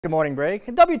Good morning, break.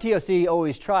 WTOC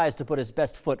always tries to put its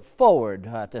best foot forward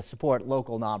to support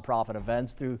local nonprofit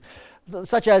events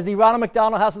such as the Ronald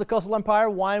McDonald House of the Coastal Empire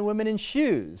Wine, Women, and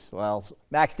Shoes. Well,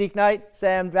 Max Diekneite,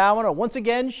 Sam Bauman are once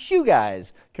again shoe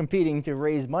guys competing to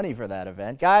raise money for that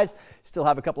event. Guys, still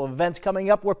have a couple of events coming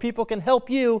up where people can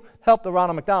help you help the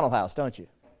Ronald McDonald House, don't you?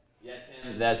 Yeah,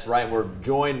 Tim, that's right. We're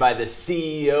joined by the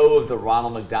CEO of the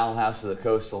Ronald McDonald House of the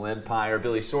Coastal Empire,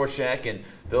 Billy Sorchak. And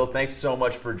Bill, thanks so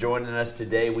much for joining us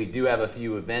today. We do have a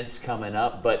few events coming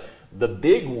up, but the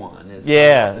big one is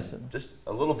just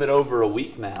a little bit over a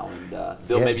week now. And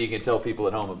Bill, maybe you can tell people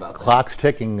at home about that. Clock's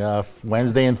ticking.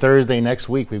 Wednesday and Thursday next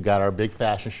week, we've got our big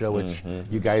fashion show, which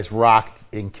you guys rocked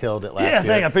and killed it last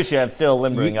year. I appreciate it. I'm still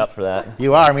limbering up for that.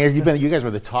 You are. I mean, you guys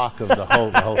were the talk of the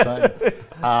whole thing.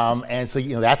 And so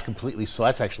that's completely sold.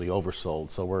 That's actually oversold.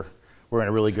 So we're in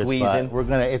a really good spot. We're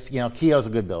gonna. It's Keogh's a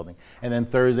good building. And then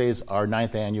Thursday's our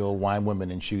 9th annual Wine,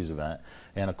 Women, and Shoes event.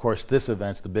 And of course, this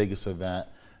event's the biggest event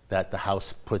that the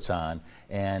house puts on.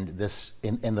 And this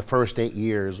in the first 8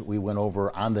 years, we went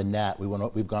over on the net.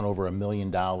 We've gone over $1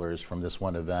 million from this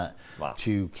one event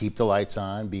to keep the lights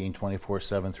on, being 24/7,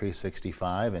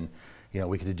 365, and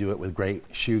we get to do it with great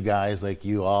shoe guys like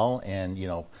you all, and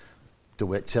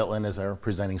DeWitt Titlen is our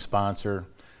presenting sponsor.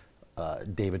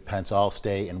 David Pence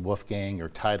Allstate and Wolfgang are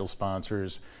title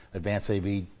sponsors. Advance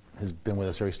AV has been with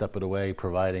us every step of the way,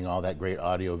 providing all that great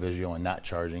audio, visual, and not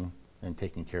charging and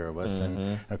taking care of us.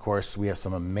 And of course, we have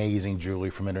some amazing jewelry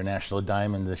from International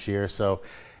Diamond this year, so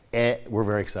we're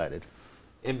very excited.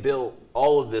 And Bill,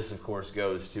 all of this, of course,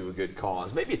 goes to a good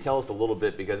cause. Maybe tell us a little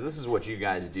bit, because this is what you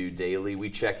guys do daily.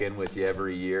 We check in with you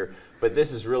every year, but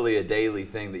this is really a daily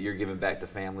thing that you're giving back to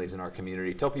families in our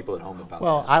community. Tell people at home about that.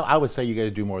 Well, I would say you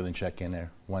guys do more than check in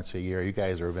there once a year. You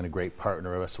guys have been a great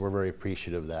partner of us, so we're very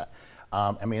appreciative of that.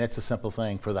 I mean, it's a simple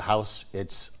thing. For the house,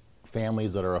 it's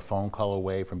families that are a phone call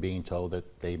away from being told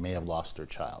that they may have lost their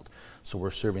child. So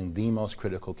we're serving the most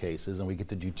critical cases, and we get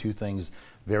to do two things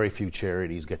very few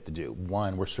charities get to do.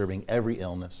 One, we're serving every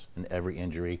illness and every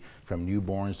injury from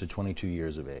newborns to 22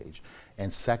 years of age.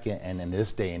 And second, and in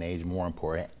this day and age more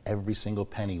important, every single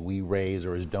penny we raise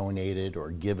or is donated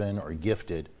or given or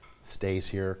gifted stays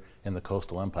here in the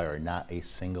Coastal Empire. Not a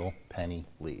single penny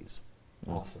leaves.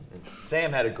 Awesome. And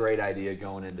Sam had a great idea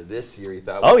going into this year. He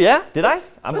thought, oh yeah, did I?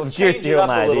 I'm curious to hear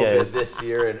my idea this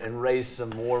year and raise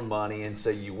some more money. And so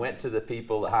you went to the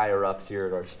people, the higher ups here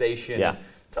at our station. Yeah.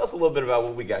 Tell us a little bit about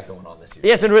what we got going on this year.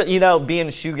 Yeah, it's been really, being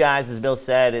shoe guys, as Bill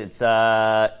said, it's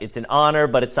an honor,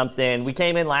 but it's something. We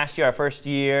came in last year, our first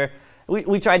year.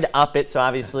 We tried to up it, so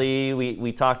obviously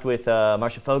we talked with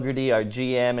Marcia Fogarty, our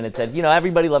GM, and it said,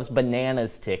 everybody loves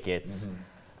bananas tickets.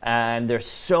 And they're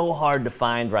so hard to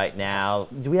find right now.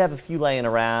 Do we have a few laying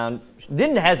around?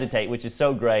 Didn't hesitate, which is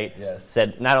so great. Yes.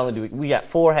 Said, not only do we got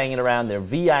 4 hanging around, they're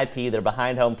VIP, they're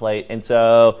behind home plate. And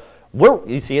so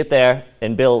you see it there,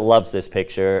 and Bill loves this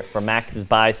picture. From Max's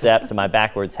bicep to my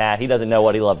backwards hat, he doesn't know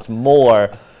what he loves more.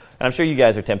 And I'm sure you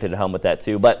guys are tempted at home with that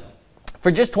too. But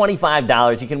for just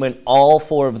 $25, you can win all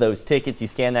 4 of those tickets. You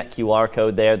scan that QR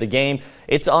code there. The game,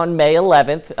 it's on May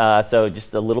 11th, so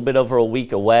just a little bit over a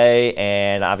week away.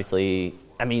 And obviously,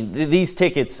 I mean, these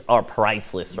tickets are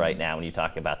priceless right now when you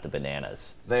talk about the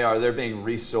bananas. They are. They're being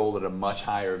resold at a much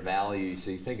higher value.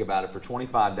 So you think about it, for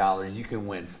 $25, you can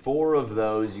win 4 of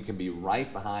those. You can be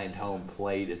right behind home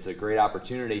plate. It's a great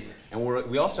opportunity. And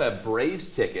we also have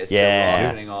Braves tickets that we're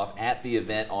auctioning off at the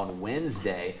event on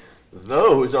Wednesday.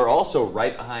 Those are also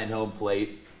right behind home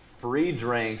plate, free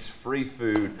drinks, free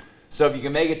food. So if you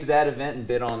can make it to that event and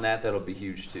bid on that, that'll be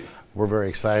huge too. We're very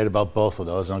excited about both of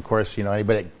those. And of course,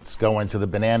 anybody that's going to the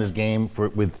Bananas game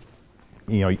with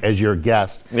as your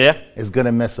guest is going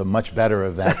to miss a much better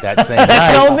event that same night.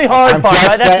 That's the only hard part,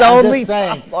 right? That's the only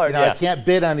tough part. I can't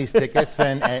bid on these tickets,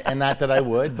 and not that I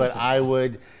would, but I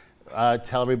would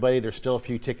tell everybody there's still a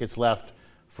few tickets left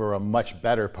for a much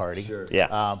better party. Sure.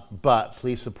 Yeah. But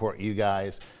please support you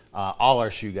guys, all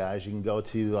our shoe guys. You can go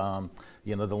to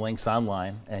the links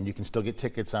online, and you can still get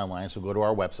tickets online. So go to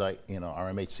our website,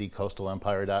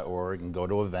 rmhccoastalempire.org, and go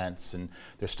to events. And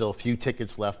there's still a few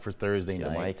tickets left for Thursday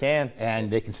night. While you can.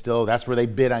 And they can still. That's where they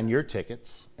bid on your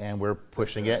tickets, and we're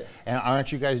pushing it. And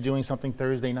aren't you guys doing something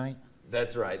Thursday night?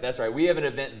 That's right. That's right. We have an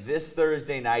event this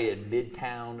Thursday night at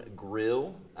Midtown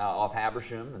Grill off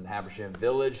Habersham in Habersham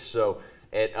Village. So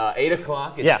at 8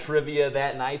 o'clock, it's trivia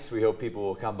that night, so we hope people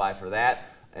will come by for that.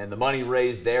 And the money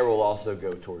raised there will also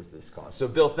go towards this cause. So,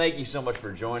 Bill, thank you so much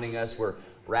for joining us. We're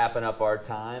wrapping up our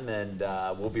time, and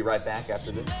we'll be right back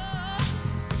after this.